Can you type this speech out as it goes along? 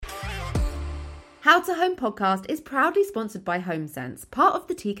How to Home podcast is proudly sponsored by HomeSense, part of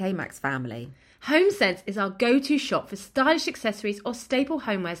the TK Maxx family. HomeSense is our go-to shop for stylish accessories or staple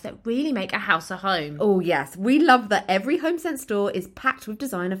homewares that really make a house a home. Oh yes, we love that every HomeSense store is packed with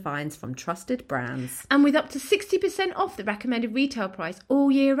designer finds from trusted brands. And with up to 60% off the recommended retail price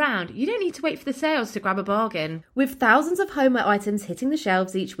all year round, you don't need to wait for the sales to grab a bargain. With thousands of homeware items hitting the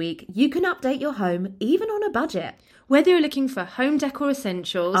shelves each week, you can update your home even on a budget. Whether you're looking for home decor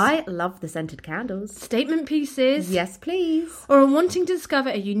essentials, I love the scented candles, statement pieces, yes please, or are wanting to discover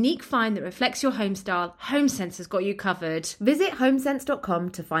a unique find that reflects your home style, HomeSense has got you covered. Visit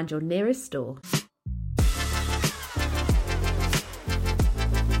homesense.com to find your nearest store.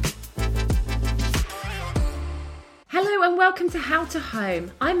 Hello and welcome to How to Home.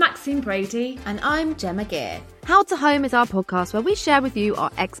 I'm Maxine Brady. And I'm Gemma Gear. How to Home is our podcast where we share with you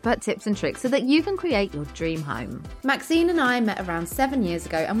our expert tips and tricks so that you can create your dream home. Maxine and I met around 7 years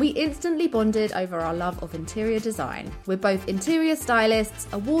ago and we instantly bonded over our love of interior design. We're both interior stylists,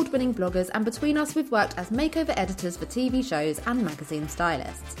 award-winning bloggers, and between us we've worked as makeover editors for TV shows and magazine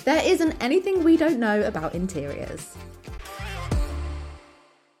stylists. There isn't anything we don't know about interiors.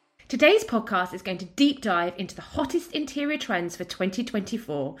 Today's podcast is going to deep dive into the hottest interior trends for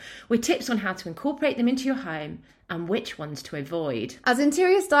 2024 with tips on how to incorporate them into your home and which ones to avoid. As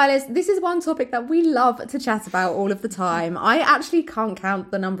interior stylists, this is one topic that we love to chat about all of the time. I actually can't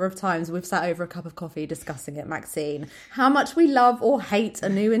count the number of times we've sat over a cup of coffee discussing it, Maxine. How much we love or hate a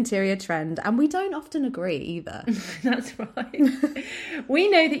new interior trend, and we don't often agree either. That's right. We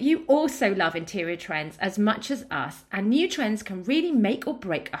know that you also love interior trends as much as us, and new trends can really make or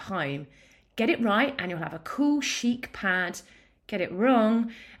break a home. Get it right and you'll have a cool, chic pad. Get it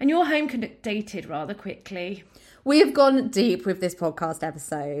wrong and your home can look dated rather quickly. We have gone deep with this podcast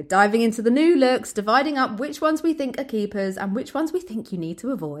episode, diving into the new looks, dividing up which ones we think are keepers and which ones we think you need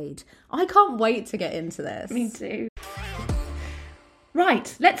to avoid. I can't wait to get into this. Me too.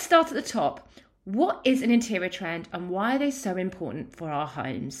 Right, let's start at the top. What is an interior trend and why are they so important for our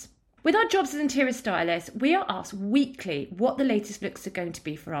homes? With our jobs as interior stylists, we are asked weekly what the latest looks are going to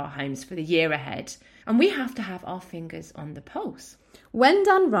be for our homes for the year ahead. And we have to have our fingers on the pulse. When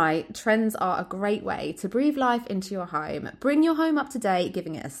done right, trends are a great way to breathe life into your home, bring your home up to date,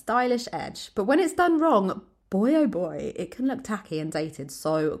 giving it a stylish edge. But when it's done wrong, boy oh boy, it can look tacky and dated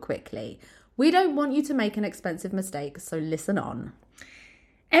so quickly. We don't want you to make an expensive mistake, so listen on.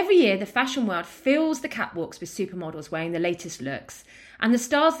 Every year, the fashion world fills the catwalks with supermodels wearing the latest looks, and the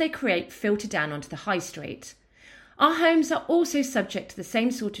styles they create filter down onto the high street. Our homes are also subject to the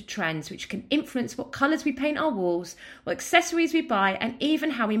same sort of trends, which can influence what colours we paint our walls, what accessories we buy, and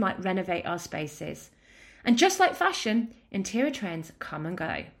even how we might renovate our spaces. And just like fashion, interior trends come and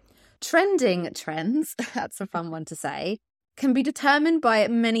go. Trending trends, that's a fun one to say, can be determined by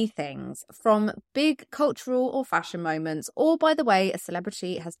many things, from big cultural or fashion moments, or by the way a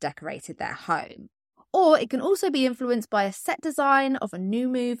celebrity has decorated their home. Or it can also be influenced by a set design of a new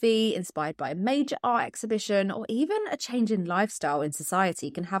movie, inspired by a major art exhibition, or even a change in lifestyle in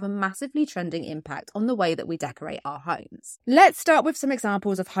society can have a massively trending impact on the way that we decorate our homes. Let's start with some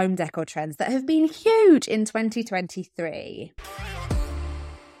examples of home decor trends that have been huge in 2023.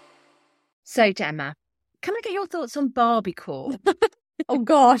 So, Gemma, can I get your thoughts on Barbiecore? Oh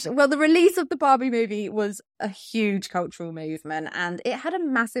gosh, well the release of the Barbie movie was a huge cultural movement and it had a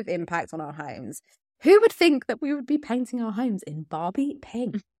massive impact on our homes. Who would think that we would be painting our homes in Barbie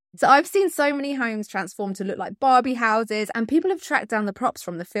pink? So I've seen so many homes transform to look like Barbie houses and people have tracked down the props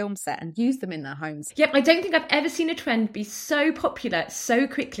from the film set and used them in their homes. Yep, I don't think I've ever seen a trend be so popular so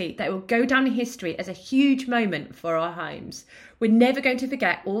quickly that it will go down in history as a huge moment for our homes. We're never going to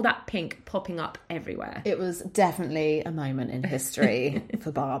forget all that pink popping up everywhere. It was definitely a moment in history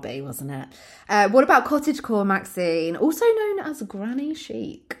for Barbie, wasn't it? What about cottagecore, Maxine? Also known as granny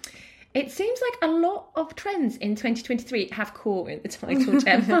chic. It seems like a lot of trends in 2023 have core in the title,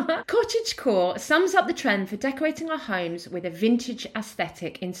 Gemma. Cottagecore sums up the trend for decorating our homes with a vintage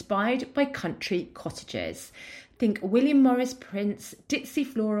aesthetic inspired by country cottages. Think William Morris prints, ditzy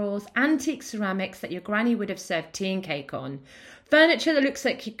florals, antique ceramics that your granny would have served tea and cake on. Furniture that looks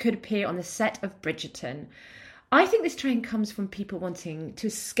like it could appear on the set of Bridgerton. I think this trend comes from people wanting to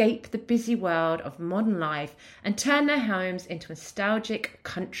escape the busy world of modern life and turn their homes into nostalgic,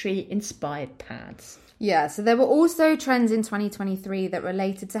 country-inspired pads. Yeah, so there were also trends in 2023 that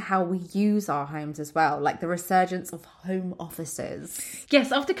related to how we use our homes as well, like the resurgence of home offices.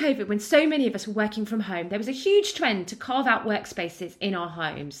 Yes, after COVID, when so many of us were working from home, there was a huge trend to carve out workspaces in our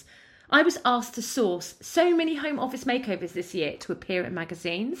homes. I was asked to source so many home office makeovers this year to appear in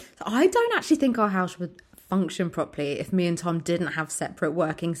magazines. I don't actually think our house would function properly if me and Tom didn't have separate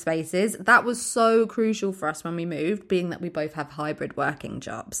working spaces. That was so crucial for us when we moved, being that we both have hybrid working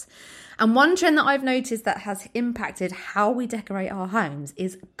jobs. And one trend that I've noticed that has impacted how we decorate our homes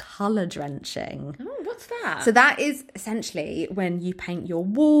is colour drenching. Oh, what's that? So that is essentially when you paint your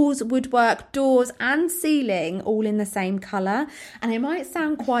walls, woodwork, doors and ceiling all in the same colour. And it might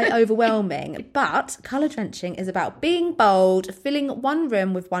sound quite overwhelming, but colour drenching is about being bold, filling one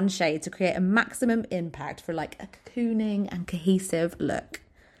room with one shade to create a maximum impact for like a cocooning and cohesive look.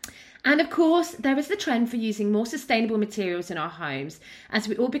 And of course, there is the trend for using more sustainable materials in our homes as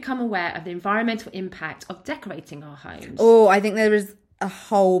we all become aware of the environmental impact of decorating our homes. Oh, I think there is a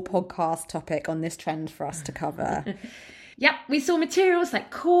whole podcast topic on this trend for us to cover. Yep, we saw materials like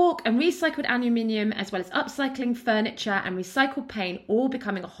cork and recycled aluminium, as well as upcycling furniture and recycled paint, all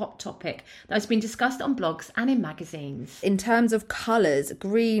becoming a hot topic that has been discussed on blogs and in magazines. In terms of colours,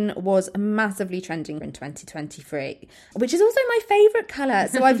 green was massively trending in 2023, which is also my favourite colour.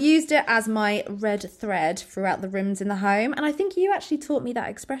 So I've used it as my red thread throughout the rooms in the home. And I think you actually taught me that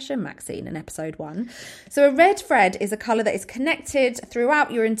expression, Maxine, in episode 1. So a red thread is a colour that is connected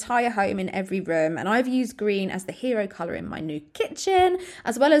throughout your entire home in every room. And I've used green as the hero colour in my new kitchen,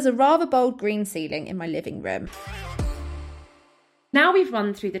 as well as a rather bold green ceiling in my living room. Now we've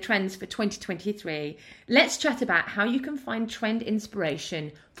run through the trends for 2023, let's chat about how you can find trend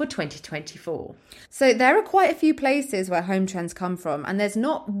inspiration for 2024. So there are quite a few places where home trends come from, and there's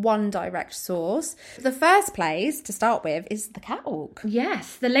not one direct source. The first place to start with is the catwalk.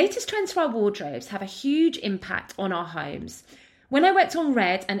 Yes, the latest trends for our wardrobes have a huge impact on our homes. When I worked on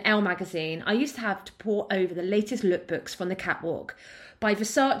Red and Elle magazine, I used to have to pore over the latest lookbooks from the catwalk by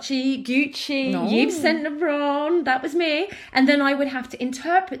Versace, Gucci, Yves Saint Laurent, that was me. And then I would have to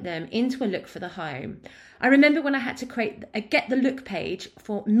interpret them into a look for the home. I remember when I had to create a get the look page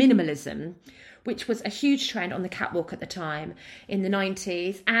for minimalism, which was a huge trend on the catwalk at the time in the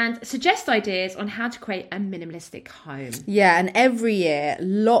 90s, and suggest ideas on how to create a minimalistic home. Yeah, and every year,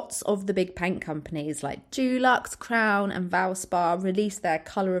 lots of the big paint companies like Dulux, Crown and Valspar release their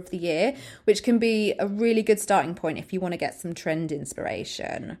colour of the year, which can be a really good starting point if you want to get some trend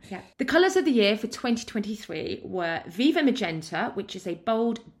inspiration. Yeah. The colours of the year for 2023 were Viva Magenta, which is a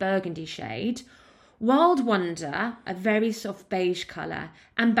bold burgundy shade, Wild Wonder, a very soft beige colour,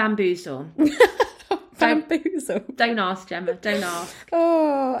 and Bamboozle. Bamboozle. Don't ask, Gemma, don't ask.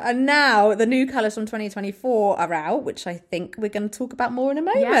 Oh, and now the new colours from 2024 are out, which I think we're going to talk about more in a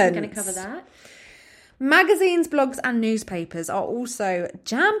moment. Yeah, we're going to cover that. Magazines, blogs and newspapers are also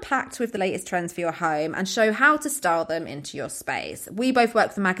jam-packed with the latest trends for your home and show how to style them into your space. We both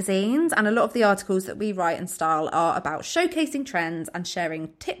work for magazines, and a lot of the articles that we write and style are about showcasing trends and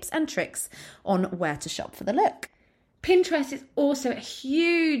sharing tips and tricks on where to shop for the look. Pinterest is also a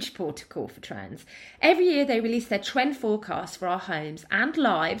huge port of call for trends. Every year they release their trend forecast for our homes and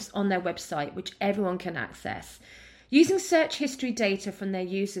lives on their website, which everyone can access. Using search history data from their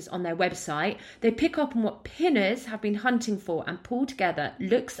users on their website, they pick up on what pinners have been hunting for and pull together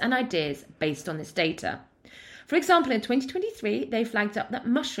looks and ideas based on this data. For example, in 2023, they flagged up that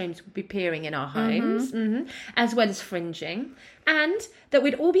mushrooms would be appearing in our homes, as well as fringing, and that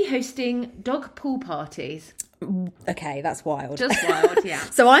we'd all be hosting dog pool parties. Okay, that's wild. Just wild, yeah.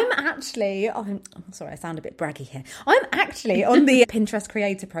 So I'm sorry, I sound a bit braggy here. I'm actually on the Pinterest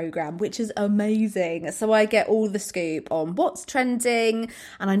Creator Program, which is amazing. So I get all the scoop on what's trending,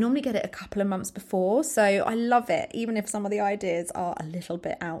 and I normally get it a couple of months before. So I love it, even if some of the ideas are a little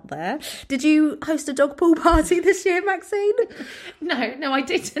bit out there. Did you host a dog pool party this year, Maxine? No, I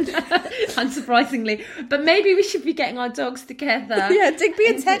didn't, unsurprisingly. But maybe we should be getting our dogs together. Yeah, Digby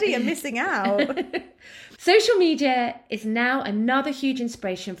and Teddy are missing out. Social media is now another huge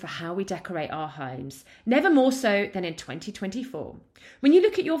inspiration for how we decorate our homes, never more so than in 2024. When you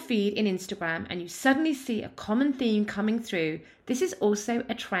look at your feed in Instagram and you suddenly see a common theme coming through, this is also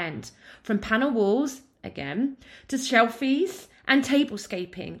a trend. From panel walls, again, to shelfies and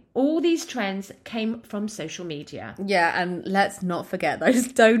tablescaping. All these trends came from social media. Yeah, and let's not forget those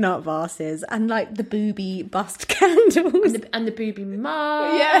donut vases and like the booby bust candles. And the booby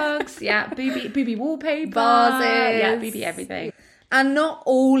mugs. Yeah, booby wallpaper. Vases. Yeah, booby everything. And not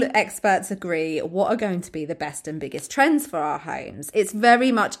all experts agree what are going to be the best and biggest trends for our homes. It's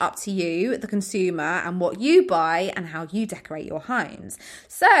very much up to you, the consumer, and what you buy and how you decorate your homes.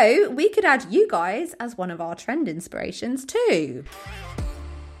 So we could add you guys as one of our trend inspirations too.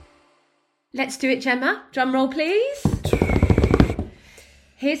 Let's do it, Gemma. Drum roll, please.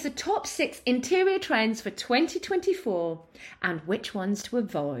 Here's the top 6 interior trends for 2024 and which ones to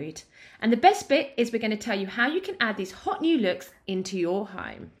avoid. And the best bit is we're going to tell you how you can add these hot new looks into your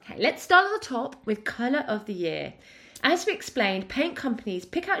home. Okay, let's start at the top with colour of the year. As we explained, paint companies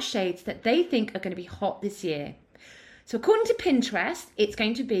pick out shades that they think are going to be hot this year. So according to Pinterest, it's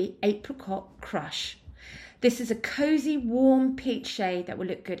going to be Apricot Crush. This is a cozy, warm peach shade that will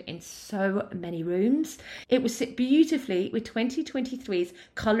look good in so many rooms. It will sit beautifully with 2023's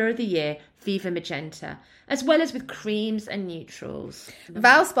Colour of the Year, Viva Magenta, as well as with creams and neutrals.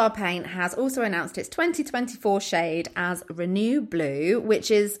 Valspar Paint has also announced its 2024 shade as Renew Blue, which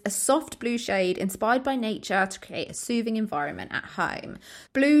is a soft blue shade inspired by nature to create a soothing environment at home.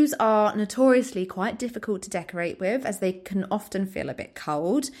 Blues are notoriously quite difficult to decorate with as they can often feel a bit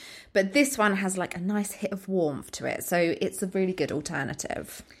cold, but this one has like a nice hit of warmth to it, so it's a really good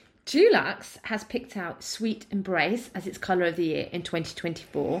alternative. Dulux has picked out Sweet Embrace as its Colour of the Year in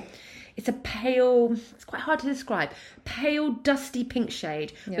 2024. It's a pale, it's quite hard to describe, pale dusty pink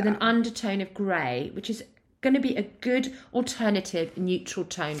shade with an undertone of grey, which is going to be a good alternative neutral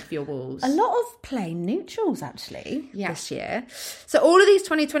tone for your walls. A lot of plain neutrals actually this year. So all of these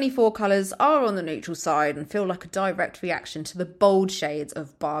 2024 colours are on the neutral side and feel like a direct reaction to the bold shades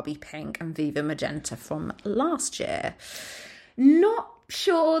of Barbie Pink and Viva Magenta from last year. Not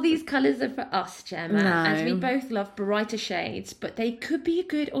sure these colours are for us, Gemma, No. as we both love brighter shades, but they could be a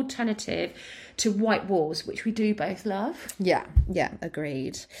good alternative to white walls, which we do both love. Yeah,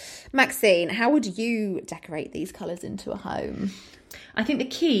 agreed. Maxine, how would you decorate these colours into a home? I think the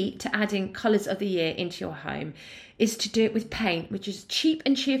key to adding colours of the year into your home is to do it with paint, which is a cheap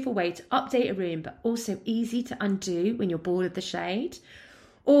and cheerful way to update a room, but also easy to undo when you're bored of the shade.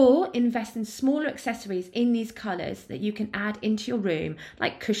 Or invest in smaller accessories in these colours that you can add into your room,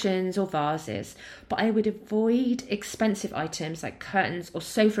 like cushions or vases. But I would avoid expensive items like curtains or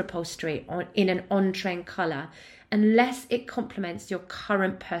sofa upholstery in an on-trend colour unless it complements your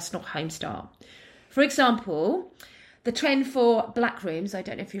current personal home style. For example, the trend for black rooms, I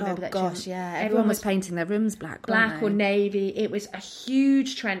don't know if you remember that. Gosh, yeah. Everyone was painting their rooms black, or navy. It was a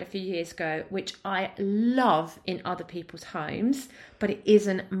huge trend a few years ago, which I love in other people's homes, but it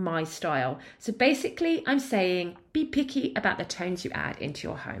isn't my style. So basically, I'm saying be picky about the tones you add into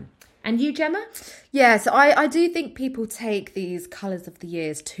your home. And you, Gemma? Yeah, so I do think people take these colours of the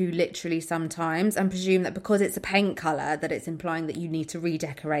years too literally sometimes and presume that because it's a paint colour that it's implying that you need to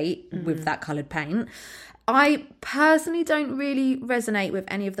redecorate with that coloured paint. I personally don't really resonate with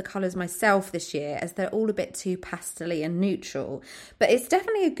any of the colours myself this year as they're all a bit too pastel-y and neutral. But it's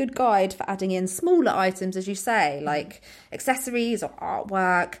definitely a good guide for adding in smaller items, as you say, like accessories or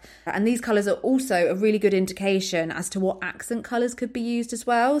artwork. And these colours are also a really good indication as to what accent colours could be used as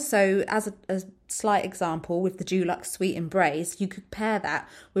well. So as a slight example, with the Dulux Sweet Embrace, you could pair that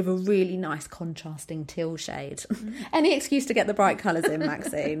with a really nice contrasting teal shade. Any excuse to get the bright colours in,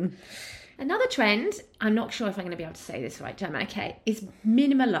 Maxine. Another trend, I'm not sure if I'm going to be able to say this right, Gemma, okay, is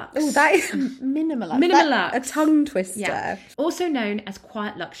Minimalux. Oh, that is Minimalux. Minimalux. A tongue twister. Yeah. Also known as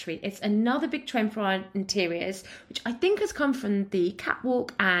quiet luxury. It's another big trend for our interiors, which I think has come from the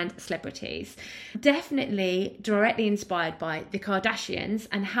catwalk and celebrities. Definitely directly inspired by the Kardashians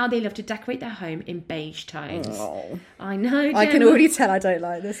and how they love to decorate their home in beige tones. Oh. I know, Gemma. I can already tell I don't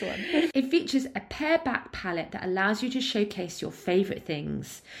like this one. It features a pareback palette that allows you to showcase your favourite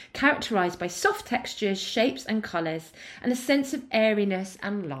things, characterised by soft textures, shapes and colours, and a sense of airiness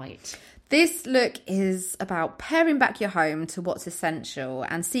and light. This look is about paring back your home to what's essential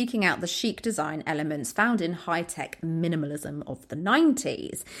and seeking out the chic design elements found in high-tech minimalism of the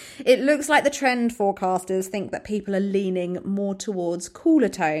 90s. It looks like the trend forecasters think that people are leaning more towards cooler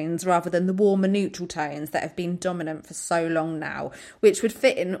tones rather than the warmer neutral tones that have been dominant for so long now, which would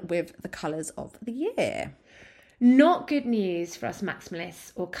fit in with the colours of the year. Not good news for us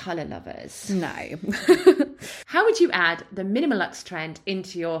maximalists or colour lovers. No. How would you add the Minimalux trend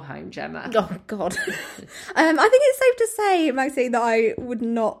into your home, Gemma? Oh, God. I think it's safe to say, Maxine, that I would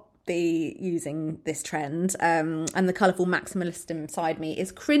not be using this trend. And the colourful maximalist inside me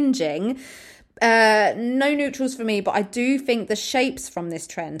is cringing. No neutrals for me, but I do think the shapes from this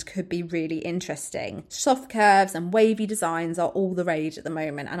trend could be really interesting. Soft curves and wavy designs are all the rage at the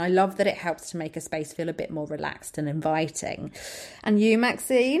moment, and I love that it helps to make a space feel a bit more relaxed and inviting. And you,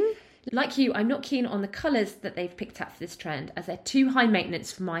 Maxine? Like you, I'm not keen on the colours that they've picked out for this trend, as they're too high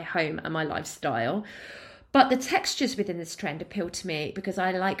maintenance for my home and my lifestyle. But the textures within this trend appeal to me because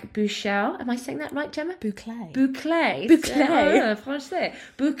I like boucle. Am I saying that right, Gemma? Boucle. Boucle. Boucle. Français.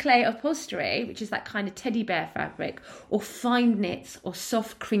 Boucle upholstery, which is that kind of teddy bear fabric, or fine knits or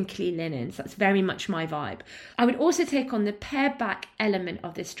soft crinkly linens. That's very much my vibe. I would also take on the pared back element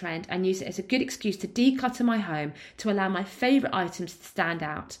of this trend and use it as a good excuse to declutter my home to allow my favourite items to stand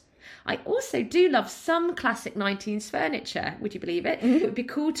out. I also do love some classic 19s furniture, would you believe it? It would be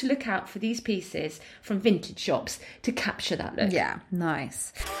cool to look out for these pieces from vintage shops to capture that look. Yeah,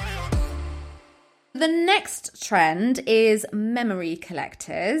 nice. The next trend is memory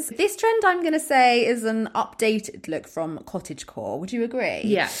collectors. This trend, I'm going to say, is an updated look from cottagecore. Would you agree?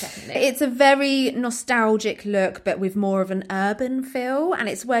 Yeah, definitely. It's a very nostalgic look, but with more of an urban feel, and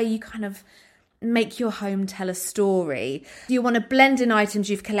it's where you kind of make your home tell a story. You want to blend in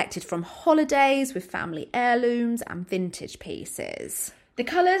items you've collected from holidays with family heirlooms and vintage pieces. The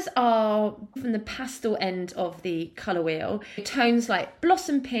colours are from the pastel end of the colour wheel. Tones like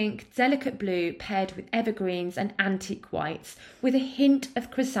blossom pink, delicate blue, paired with evergreens and antique whites, with a hint of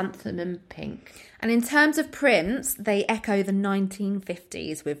chrysanthemum pink. And in terms of prints, they echo the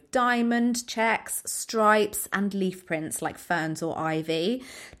 1950s with diamond, checks, stripes and leaf prints like ferns or ivy.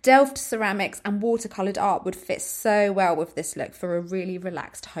 Delft ceramics and watercoloured art would fit so well with this look for a really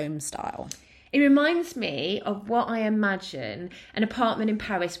relaxed home style. It reminds me of what I imagine an apartment in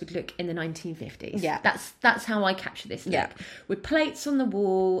Paris would look in the 1950s. Yeah. That's how I capture this look. Yeah. With plates on the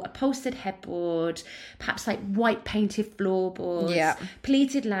wall, upholstered headboard, perhaps like white painted floorboards, Yeah.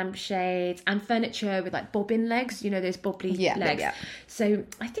 pleated lampshades, and furniture with like bobbin legs, you know, those bobbly legs. Yeah. So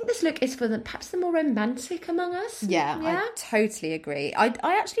I think this look is for perhaps the more romantic among us. Yeah, I totally agree. I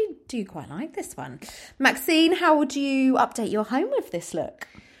actually do quite like this one. Maxine, how would you update your home with this look?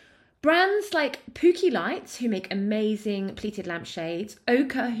 Brands like Pookie Lights, who make amazing pleated lampshades,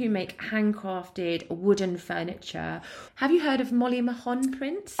 Ochre, who make handcrafted wooden furniture. Have you heard of Molly Mahon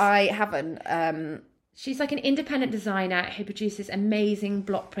Prints? I haven't. She's like an independent designer who produces amazing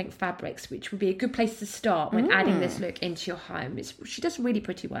block print fabrics, which would be a good place to start when adding this look into your home. She does really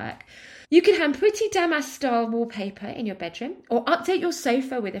pretty work. You can hang pretty damask style wallpaper in your bedroom, or update your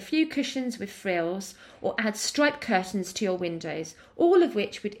sofa with a few cushions with frills, or add striped curtains to your windows, all of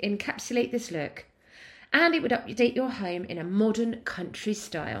which would encapsulate this look. And it would update your home in a modern country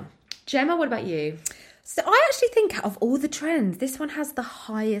style. Gemma, what about you? So I actually think out of all the trends, this one has the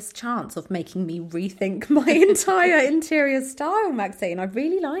highest chance of making me rethink my entire interior style, Maxine. I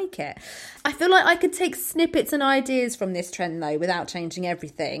really like it. I feel like I could take snippets and ideas from this trend though without changing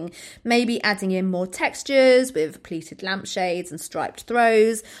everything. Maybe adding in more textures with pleated lampshades and striped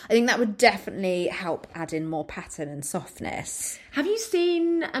throws. I think that would definitely help add in more pattern and softness. Have you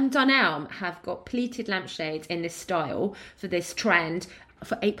seen Dunelm have got pleated lampshades in this style for this trend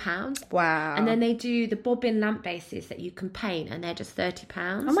for £8? Wow. And then they do the bobbin lamp bases that you can paint, and they're just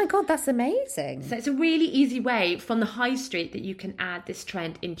 £30. Oh my God, that's amazing. So it's a really easy way from the high street that you can add this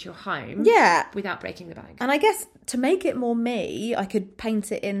trend into your home. Yeah. Without breaking the bank. And I guess to make it more me, I could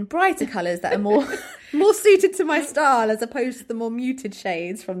paint it in brighter colours that are more suited to my style as opposed to the more muted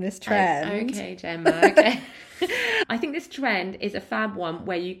shades from this trend. Okay, Gemma, okay. I think this trend is a fab one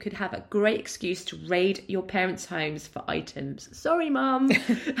where you could have a great excuse to raid your parents' homes for items. Sorry, Mum.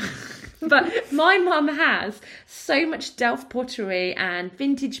 But my mum has so much Delft pottery and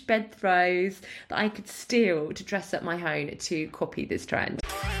vintage bed throws that I could steal to dress up my home to copy this trend.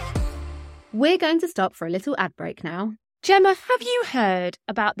 We're going to stop for a little ad break now. Gemma, have you heard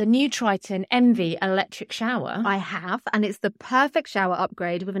about the new Triton Envy electric shower? I have, and it's the perfect shower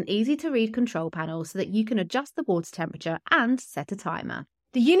upgrade with an easy-to-read control panel so that you can adjust the water temperature and set a timer.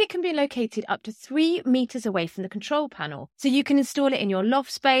 The unit can be located up to 3 metres away from the control panel, so you can install it in your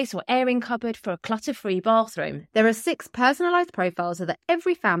loft space or airing cupboard for a clutter-free bathroom. There are 6 personalised profiles so that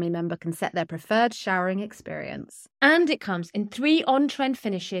every family member can set their preferred showering experience. And it comes in 3 on-trend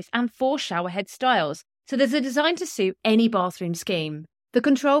finishes and 4 showerhead styles, so there's a design to suit any bathroom scheme. The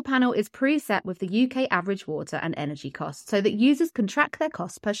control panel is preset with the UK average water and energy costs so that users can track their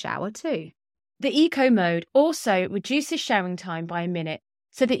costs per shower too. The Eco mode also reduces showering time by a minute,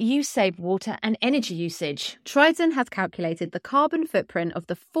 so that you save water and energy usage. Triton has calculated the carbon footprint of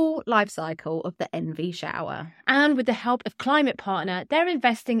the full life cycle of the Envy shower. And with the help of Climate Partner, they're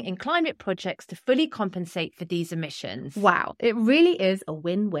investing in climate projects to fully compensate for these emissions. Wow, it really is a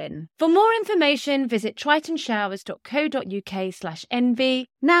win-win. For more information, visit tritonshowers.co.uk/envy.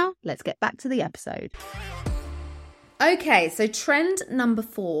 Now, let's get back to the episode. Okay, so trend number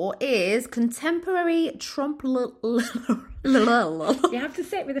 4 is contemporary You have to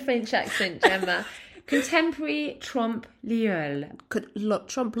say it with a French accent, Gemma. Contemporary trompe l'oeil.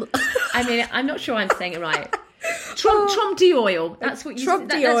 I mean, I'm not sure I'm saying it right. Trompe d'oeil. That's what you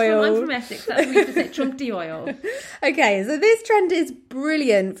said. I'm from Essex. That's what you said. Trompe d'oeil. Okay, so this trend is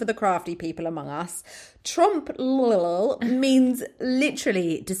brilliant for the crafty people among us. Trompe l'oeil means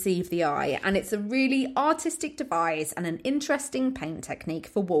literally deceive the eye, and it's a really artistic device and an interesting paint technique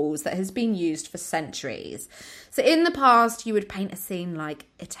for walls that has been used for centuries. So in the past, you would paint a scene like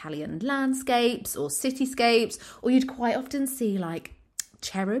Italian landscapes or cityscapes, or you'd quite often see like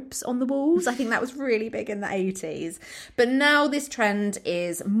cherubs on the walls. I think that was really big in the 80s. But now this trend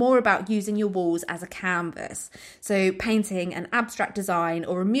is more about using your walls as a canvas. So painting an abstract design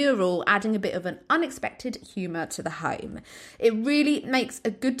or a mural, adding a bit of an unexpected humour to the home. It really makes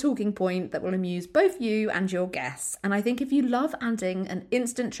a good talking point that will amuse both you and your guests. And I think if you love adding an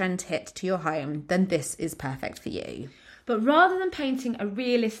instant trend hit to your home, then this is perfect for you. But rather than painting a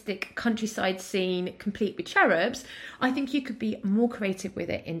realistic countryside scene complete with cherubs, I think you could be more creative with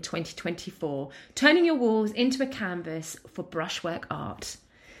it in 2024, turning your walls into a canvas for brushwork art.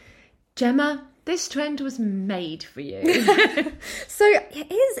 Gemma, this trend was made for you. So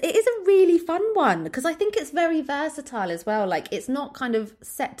it is a really fun one because I think it's very versatile as well. Like, it's not kind of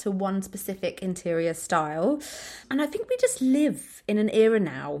set to one specific interior style. And I think we just live in an era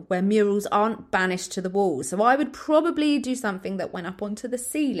now where murals aren't banished to the walls. So I would probably do something that went up onto the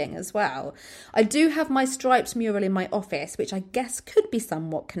ceiling as well. I do have my striped mural in my office, which I guess could be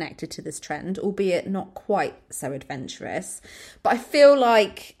somewhat connected to this trend, albeit not quite so adventurous. But I feel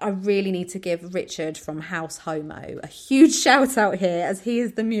like I really need to give Richard from House Homo a huge shout out here, as he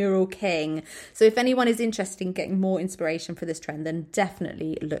is the mural king. So if anyone is interested in getting more inspiration for this trend, then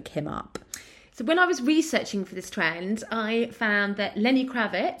definitely look him up. So when I was researching for this trend, I found that Lenny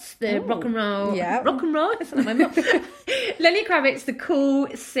Kravitz, the rock and roll, that's not my mum. Lenny Kravitz, the cool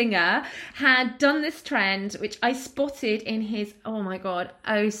singer, had done this trend, which I spotted in his, oh my God,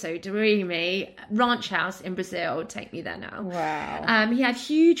 oh so dreamy ranch house in Brazil. Take me there now. Wow. He had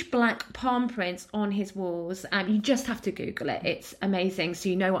huge black palm prints on his walls. You just have to Google it. It's amazing. So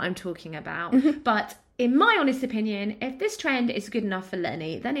you know what I'm talking about. But in my honest opinion, if this trend is good enough for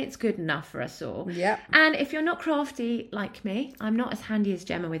Lenny, then it's good enough for us all. Yeah. And if you're not crafty like me, I'm not as handy as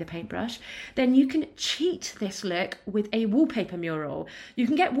Gemma with a paintbrush, then you can cheat this look with a wallpaper mural. You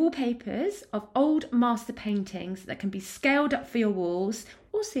can get wallpapers of old master paintings that can be scaled up for your walls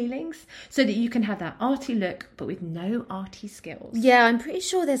or ceilings so that you can have that arty look but with no arty skills. Yeah, I'm pretty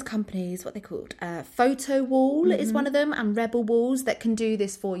sure there's companies, what they called, Photo Wall is one of them, and Rebel Walls that can do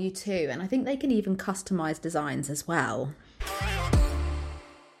this for you too. And I think they can even customise designs as well.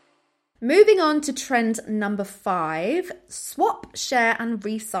 Moving on to trend number 5, swap, share and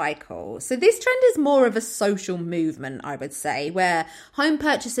recycle. So this trend is more of a social movement, I would say, where home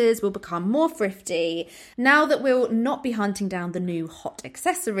purchases will become more thrifty. Now that we'll not be hunting down the new hot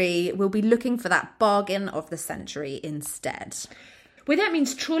accessory, we'll be looking for that bargain of the century instead. Whether that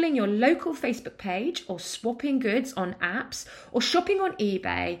means trawling your local Facebook page or swapping goods on apps or shopping on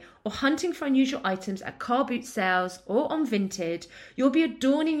eBay or hunting for unusual items at car boot sales or on Vinted, you'll be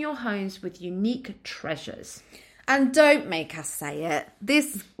adorning your homes with unique treasures. And don't make us say it.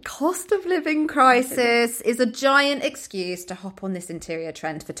 This cost of living crisis is a giant excuse to hop on this interior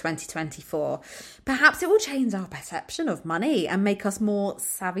trend for 2024. Perhaps it will change our perception of money and make us more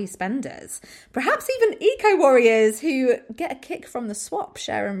savvy spenders. Perhaps even eco-warriors who get a kick from the swap,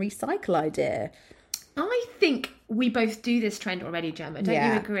 share and recycle idea. I think we both do this trend already, Gemma. Don't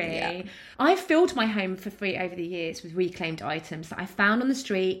you agree? Yeah. I've filled my home for free over the years with reclaimed items that I found on the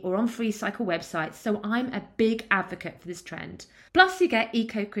street or on free cycle websites, so I'm a big advocate for this trend. Plus, you get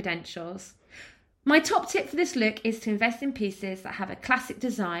eco credentials. My top tip for this look is to invest in pieces that have a classic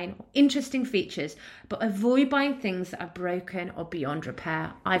design or interesting features, but avoid buying things that are broken or beyond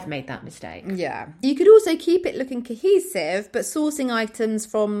repair. I've made that mistake. Yeah. You could also keep it looking cohesive, but sourcing items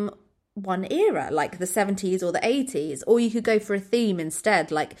from one era, like the 70s or the 80s, or you could go for a theme instead,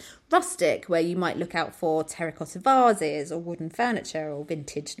 like rustic, where you might look out for terracotta vases or wooden furniture or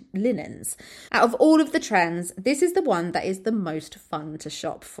vintage linens. Out of all of the trends, this is the one that is the most fun to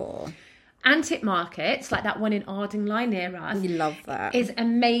shop for. Antique markets, like that one in Ardingly near us, We love that. is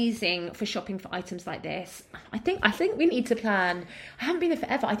amazing for shopping for items like this. I think we need to plan. I haven't been there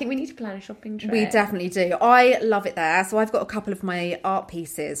forever. I think we need to plan a shopping trip. We definitely do. I love it there. So I've got a couple of my art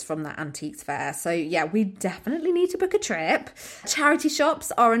pieces from that antiques fair. So yeah, we definitely need to book a trip. Charity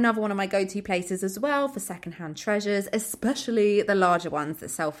shops are another one of my go-to places as well for secondhand treasures, especially the larger ones that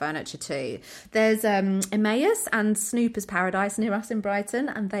sell furniture too. There's Emmaus and Snoopers Paradise near us in Brighton,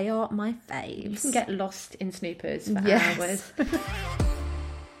 and they are my faves. You can get lost in Snoopers for hours.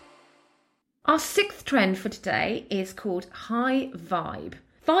 Our sixth trend for today is called High Vibe.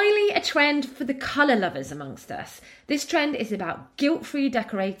 Finally, a trend for the colour lovers amongst us. This trend is about guilt-free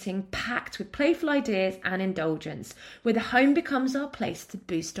decorating packed with playful ideas and indulgence, where the home becomes our place to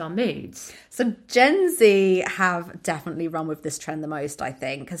boost our moods. So Gen Z have definitely run with this trend the most, I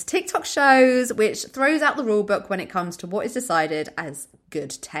think, because TikTok shows which throws out the rule book when it comes to what is decided as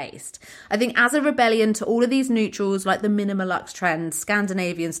good taste. I think as a rebellion to all of these neutrals like the minimalux trend,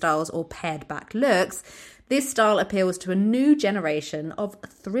 Scandinavian styles or pared back looks, this style appeals to a new generation of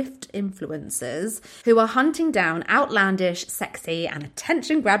thrift influencers who are hunting down outlandish, sexy and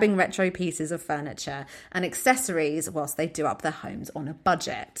attention-grabbing retro pieces of furniture and accessories whilst they do up their homes on a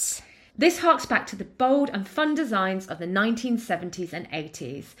budget. This harks back to the bold and fun designs of the 1970s and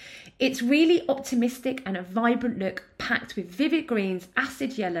 80s. It's really optimistic and a vibrant look packed with vivid greens,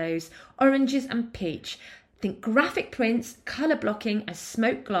 acid yellows, oranges and peach. Think graphic prints, colour blocking and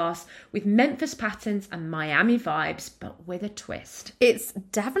smoked glass with Memphis patterns and Miami vibes, but with a twist. It's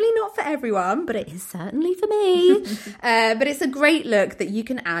definitely not for everyone, but it is certainly for me. But it's a great look that you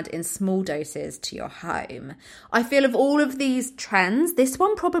can add in small doses to your home. I feel of all of these trends, this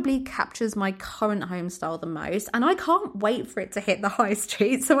one probably captures my current home style the most, and I can't wait for it to hit the high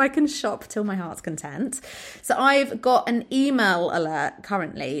street so I can shop till my heart's content. So I've got an email alert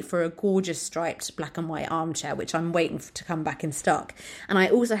currently for a gorgeous striped black and white armchair, which I'm waiting to come back in stock. And I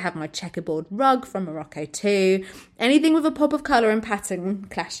also have my checkerboard rug from Morocco too. Anything with a pop of colour and pattern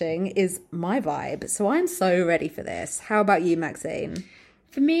clashing is my vibe. So I'm so ready for this. How about you, Maxine?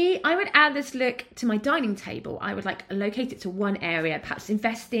 For me, I would add this look to my dining table. I would locate it to one area, perhaps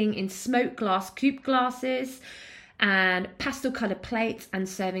investing in smoked glass coupe glasses and pastel coloured plates and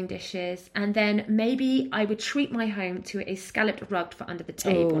serving dishes. And then maybe I would treat my home to a scalloped rug for under the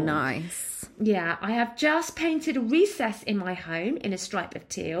table. Oh, nice. Yeah, I have just painted a recess in my home in a stripe of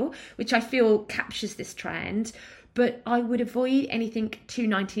teal, which I feel captures this trend. But I would avoid anything too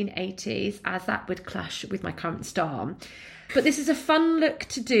 1980s as that would clash with my current style. But this is a fun look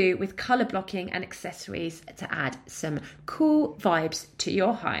to do with colour blocking and accessories to add some cool vibes to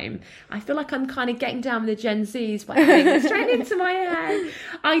your home. I feel like I'm kind of getting down with the Gen Zs by having this trend into my head.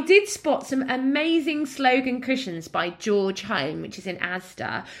 I did spot some amazing slogan cushions by George Home, which is in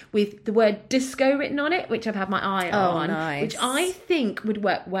Asda, with the word disco written on it, which I've had my eye on, nice. Which I think would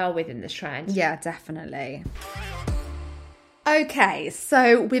work well within this trend. Yeah, definitely. Okay,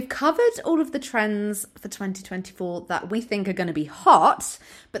 so we've covered all of the trends for 2024 that we think are going to be hot,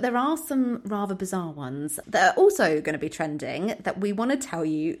 but there are some rather bizarre ones that are also going to be trending that we want to tell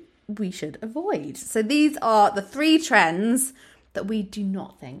you we should avoid. So these are the 3 trends that we do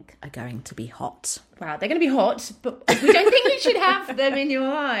not think are going to be hot. Wow, they're going to be hot, but we don't think you should have them in your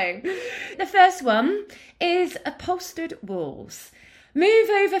home. The first one is upholstered walls. Move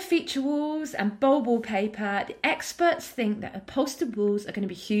over feature walls and bold wallpaper. The experts think that upholstered walls are going to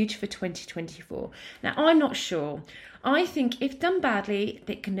be huge for 2024. Now, I'm not sure. I think if done badly,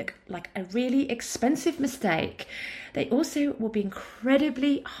 they can look like a really expensive mistake. They also will be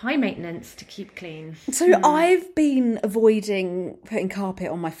incredibly high maintenance to keep clean. So I've been avoiding putting carpet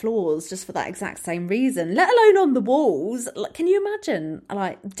on my floors just for that exact same reason, let alone on the walls. Like, can you imagine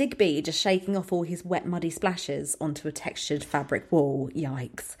Digby just shaking off all his wet, muddy splashes onto a textured fabric wall?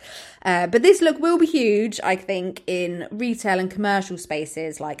 Yikes. But this look will be huge, I think, in retail and commercial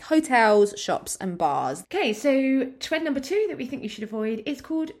spaces like hotels, shops and bars. Okay, so trend number 2 that we think you should avoid is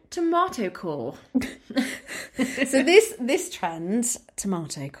called tomato core. So this trend,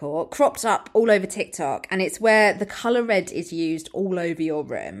 tomato core, cropped up all over TikTok, and it's where the colour red is used all over your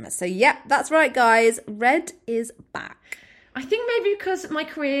room. So yep, that's right guys, red is back. I think maybe because my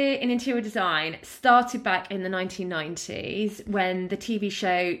career in interior design started back in the 1990s when the TV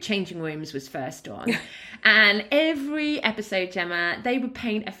show Changing Rooms was first on. And every episode, Gemma, they would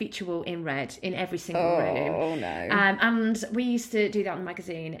paint a feature wall in red in every single room. Oh, no. And we used to do that on the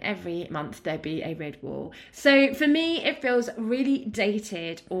magazine. Every month there'd be a red wall. So for me, it feels really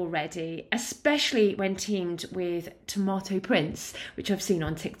dated already, especially when teamed with tomato prints, which I've seen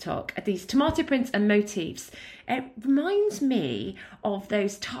on TikTok. These tomato prints and motifs. It reminds me of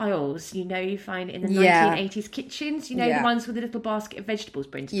those tiles, you find in the 1980s kitchens, the ones with a little basket of vegetables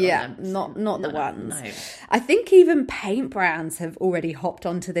printed on them. Not the ones. No. I think even paint brands have already hopped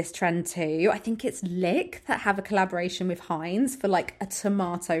onto this trend too. I think it's Lick that have a collaboration with Heinz for like a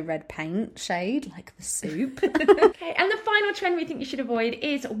tomato red paint shade, like the soup. Okay, and the final trend we think you should avoid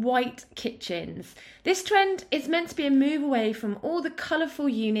is white kitchens. This trend is meant to be a move away from all the colourful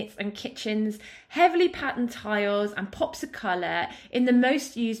units and kitchens, heavily patterned tiles and pops of colour in the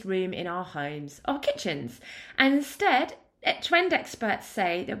most used room in our homes, our kitchens. And instead, Trend experts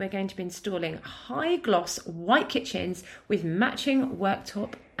say that we're going to be installing high gloss white kitchens with matching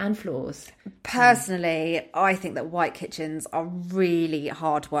worktop and floors. Personally, I think that white kitchens are really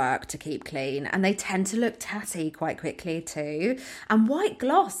hard work to keep clean, and they tend to look tatty quite quickly too. And white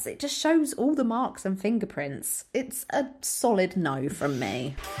gloss, it just shows all the marks and fingerprints. It's a solid no from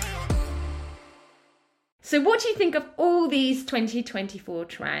me. So what do you think of all these 2024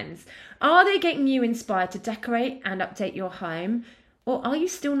 trends? Are they getting you inspired to decorate and update your home? Or are you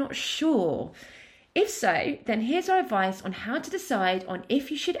still not sure? If so, then here's our advice on how to decide on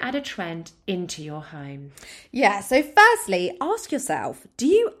if you should add a trend into your home. Yeah, so firstly, ask yourself, do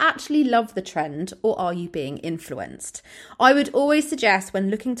you actually love the trend or are you being influenced? I would always suggest when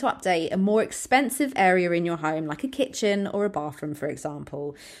looking to update a more expensive area in your home, like a kitchen or a bathroom, for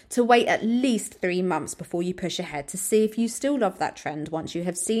example, to wait at least 3 months before you push ahead to see if you still love that trend once you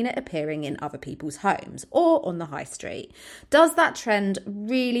have seen it appearing in other people's homes or on the high street. Does that trend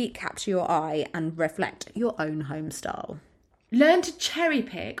really capture your eye and reflect your own home style? Learn to cherry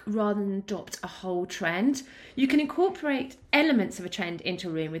pick rather than adopt a whole trend. You can incorporate elements of a trend into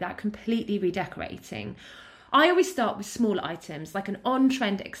a room without completely redecorating. I always start with smaller items like an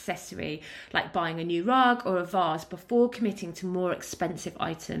on-trend accessory, like buying a new rug or a vase, before committing to more expensive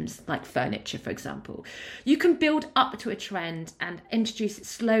items like furniture, for example. You can build up to a trend and introduce it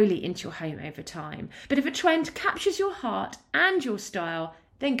slowly into your home over time. But if a trend captures your heart and your style,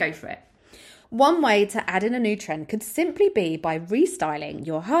 then go for it. One way to add in a new trend could simply be by restyling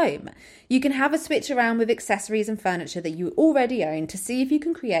your home. You can have a switch around with accessories and furniture that you already own to see if you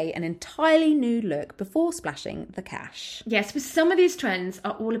can create an entirely new look before splashing the cash. Yes, but some of these trends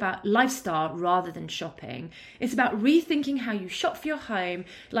are all about lifestyle rather than shopping. It's about rethinking how you shop for your home,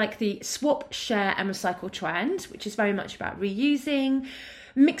 like the swap, share and recycle trend, which is very much about reusing,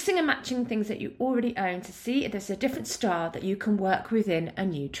 mixing and matching things that you already own to see if there's a different style that you can work within a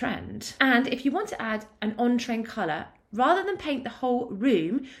new trend. And if you want to add an on-trend colour, rather than paint the whole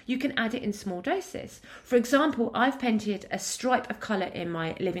room, you can add it in small doses. For example, I've painted a stripe of colour in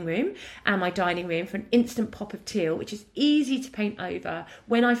my living room and my dining room for an instant pop of teal, which is easy to paint over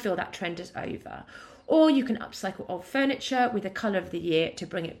when I feel that trend is over. Or you can upcycle old furniture with a colour of the year to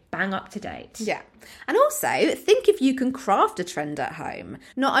bring it bang up to date. Yeah. And also, think if you can craft a trend at home.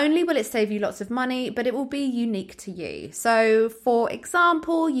 Not only will it save you lots of money, but it will be unique to you. So, for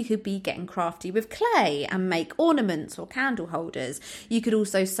example, you could be getting crafty with clay and make ornaments or candle holders. You could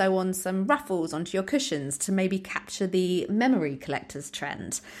also sew on some ruffles onto your cushions to maybe capture the memory collector's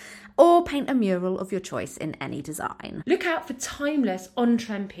trend. Or paint a mural of your choice in any design. Look out for timeless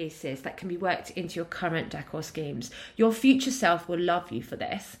on-trend pieces that can be worked into your current decor schemes. Your future self will love you for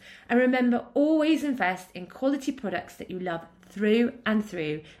this. And remember, always invest in quality products that you love through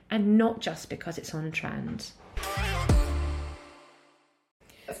and not just because it's on trend.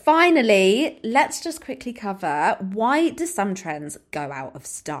 Finally, let's just quickly cover, why do some trends go out of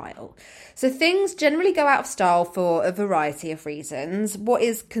style? So things generally go out of style for a variety of reasons. What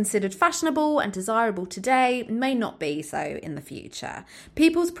is considered fashionable and desirable today may not be so in the future.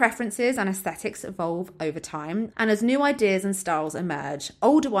 People's preferences and aesthetics evolve over time, and as new ideas and styles emerge,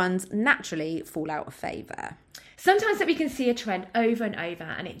 older ones naturally fall out of favour. Sometimes that we can see a trend over and over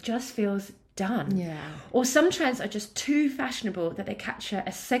and it just feels done. Yeah. Or some trends are just too fashionable that they capture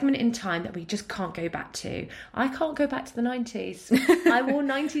a segment in time that we just can't go back to. I can't go back to the 90s. I wore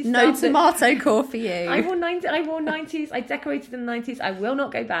 90s No stuff. tomato core for you. I wore 90s. I decorated in the 90s. I will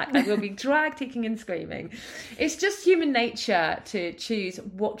not go back. I will be dragged, kicking and screaming. It's just human nature to choose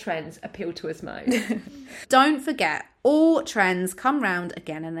what trends appeal to us most. Don't forget, all trends come round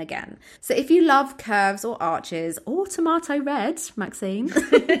again and again. So if you love curves or arches or tomato red, Maxine,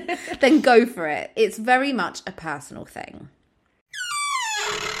 then go for it. It's very much a personal thing.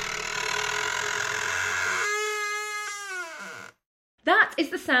 That is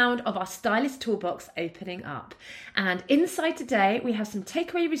the sound of our stylist toolbox opening up. And inside today, we have some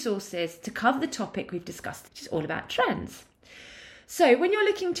takeaway resources to cover the topic we've discussed, which is all about trends. So when you're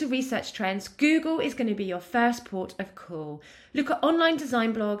looking to research trends, Google is going to be your first port of call. Look at online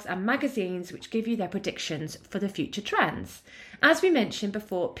design blogs and magazines which give you their predictions for the future trends. As we mentioned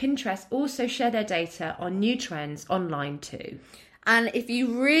before, Pinterest also share their data on new trends online too. And if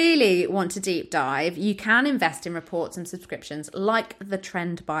you really want to deep dive, you can invest in reports and subscriptions like the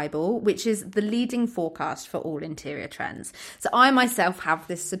Trend Bible, which is the leading forecast for all interior trends. So I myself have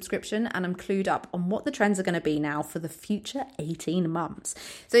this subscription and I'm clued up on what the trends are going to be now for the future 18 months.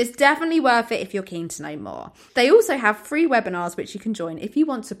 So it's definitely worth it if you're keen to know more. They also have free webinars which you can join if you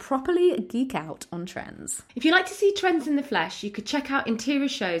want to properly geek out on trends. If you like to see trends in the flesh, you could check out interior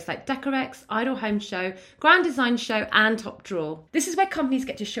shows like Decorex, Idle Home Show, Grand Design Show and Top Drawer. This is where companies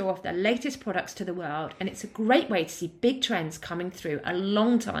get to show off their latest products to the world, and it's a great way to see big trends coming through a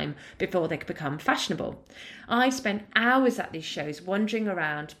long time before they could become fashionable. I've spent hours at these shows wandering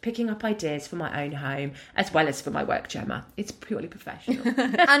around, picking up ideas for my own home, as well as for my work, Gemma. It's purely professional.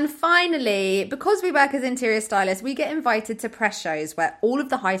 And finally, because we work as interior stylists, we get invited to press shows where all of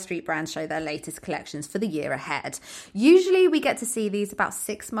the high street brands show their latest collections for the year ahead. Usually we get to see these about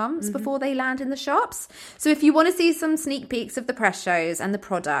 6 months before they land in the shops. So if you want to see some sneak peeks of the press shows and the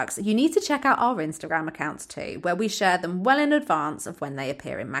products, you need to check out our Instagram accounts too, where we share them well in advance of when they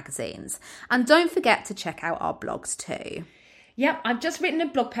appear in magazines. And don't forget to check out our blogs too. Yep, I've just written a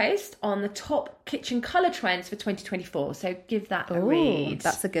blog post on the top kitchen colour trends for 2024, so give that a read.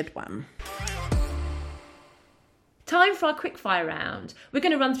 That's a good one. Time for our quickfire round. We're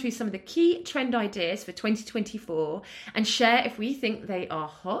going to run through some of the key trend ideas for 2024 and share if we think they are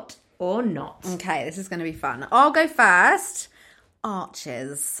hot or not. Okay, this is going to be fun. I'll go first.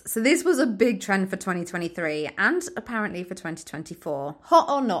 Arches. So this was a big trend for 2023 and apparently for 2024. Hot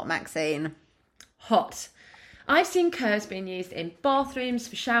or not, Maxine? Hot. I've seen curves being used in bathrooms,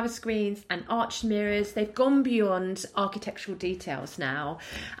 for shower screens and arched mirrors. They've gone beyond architectural details now.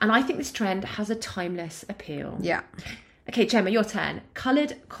 And I think this trend has a timeless appeal. Yeah. Okay, Gemma, your turn.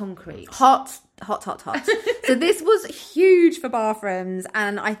 Coloured concrete. Hot. So this was huge for bathrooms,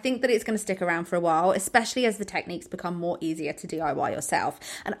 and I think that it's going to stick around for a while, especially as the techniques become more easier to DIY yourself.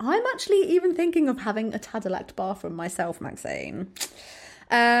 And I'm actually even thinking of having a Tadillac bathroom myself, Maxine.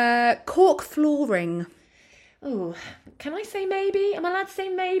 Cork flooring. Oh, can I say maybe? Am I allowed to say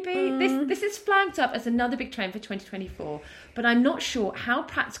maybe? This is flagged up as another big trend for 2024, but I'm not sure how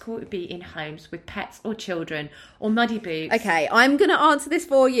practical it would be in homes with pets or children or muddy boots. Okay, I'm going to answer this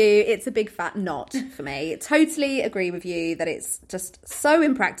for you. It's a big fat not for me. Totally agree with you that it's just so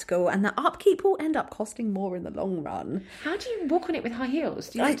impractical and that upkeep will end up costing more in the long run. How do you walk on it with high heels?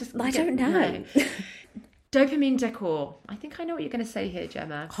 Do you I don't know. Dopamine decor. I think I know what you're going to say here,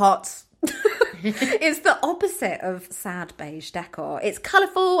 Gemma. Hot. It's the opposite of sad beige decor. It's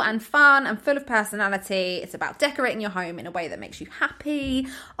colourful and fun and full of personality. It's about decorating your home in a way that makes you happy.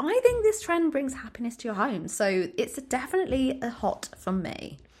 I think this trend brings happiness to your home, so it's definitely a hot from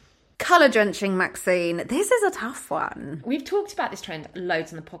me. Colour drenching, Maxine. This is a tough one. We've talked about this trend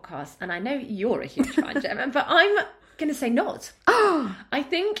loads on the podcast, and I know you're a huge fan, Gemma, but I'm going to say not. I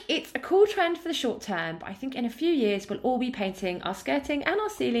think it's a cool trend for the short term, but I think in a few years we'll all be painting our skirting and our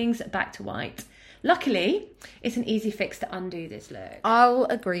ceilings back to white. Luckily, it's an easy fix to undo this look. I'll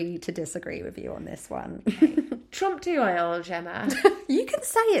agree to disagree with you on this one. Trump to oil, Gemma. You can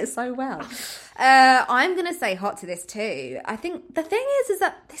say it so well. I'm going to say hot to this too. I think the thing is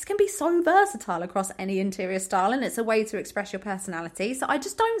that this can be so versatile across any interior style, and it's a way to express your personality. So I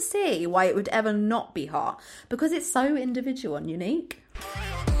just don't see why it would ever not be hot, because it's so individual and unique.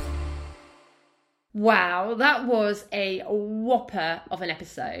 Wow, that was a whopper of an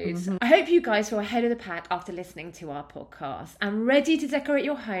episode. I hope you guys were ahead of the pack after listening to our podcast and ready to decorate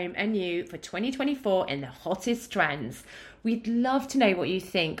your home anew for 2024 in the hottest trends. We'd love to know what you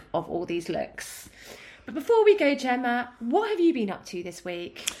think of all these looks. But before we go, Gemma, what have you been up to this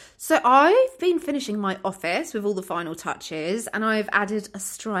week? So I've been finishing my office with all the final touches, and I've added a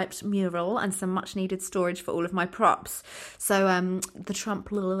striped mural and some much needed storage for all of my props. So the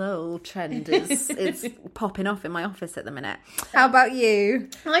Trump little trend is popping off in my office at the minute. How about you?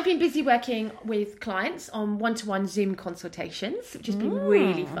 I've been busy working with clients on one-to-one Zoom consultations, which has been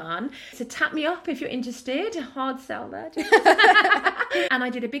really fun. So tap me up if you're interested. Hard sell there. And I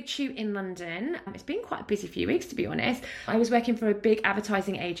did a big shoot in London. It's been quite a busy few weeks, to be honest. I was working for a big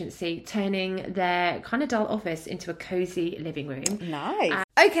advertising agency, turning their kind of dull office into a cozy living room. Nice.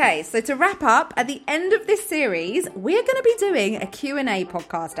 Okay, so to wrap up, at the end of this series, we're going to be doing a Q&A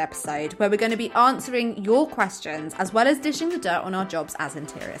podcast episode where we're going to be answering your questions as well as dishing the dirt on our jobs as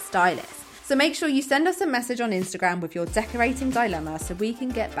interior stylists. So make sure you send us a message on Instagram with your decorating dilemma so we can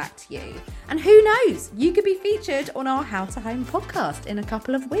get back to you. And who knows, you could be featured on our How to Home podcast in a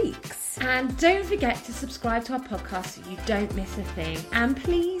couple of weeks. And don't forget to subscribe to our podcast so you don't miss a thing. And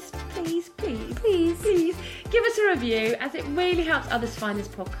please give us a review, as it really helps others find this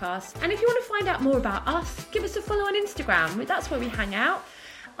podcast. And if you want to find out more about us, give us a follow on Instagram. That's where we hang out.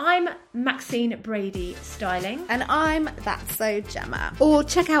 I'm Maxine Brady Styling. And I'm That's So Gemma. Or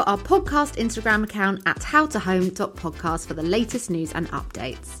check out our podcast Instagram account at howtohome.podcast for the latest news and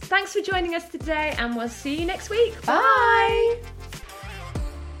updates. Thanks for joining us today, and we'll see you next week. Bye!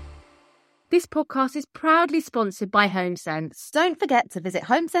 This podcast is proudly sponsored by HomeSense. Don't forget to visit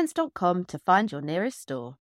homesense.com to find your nearest store.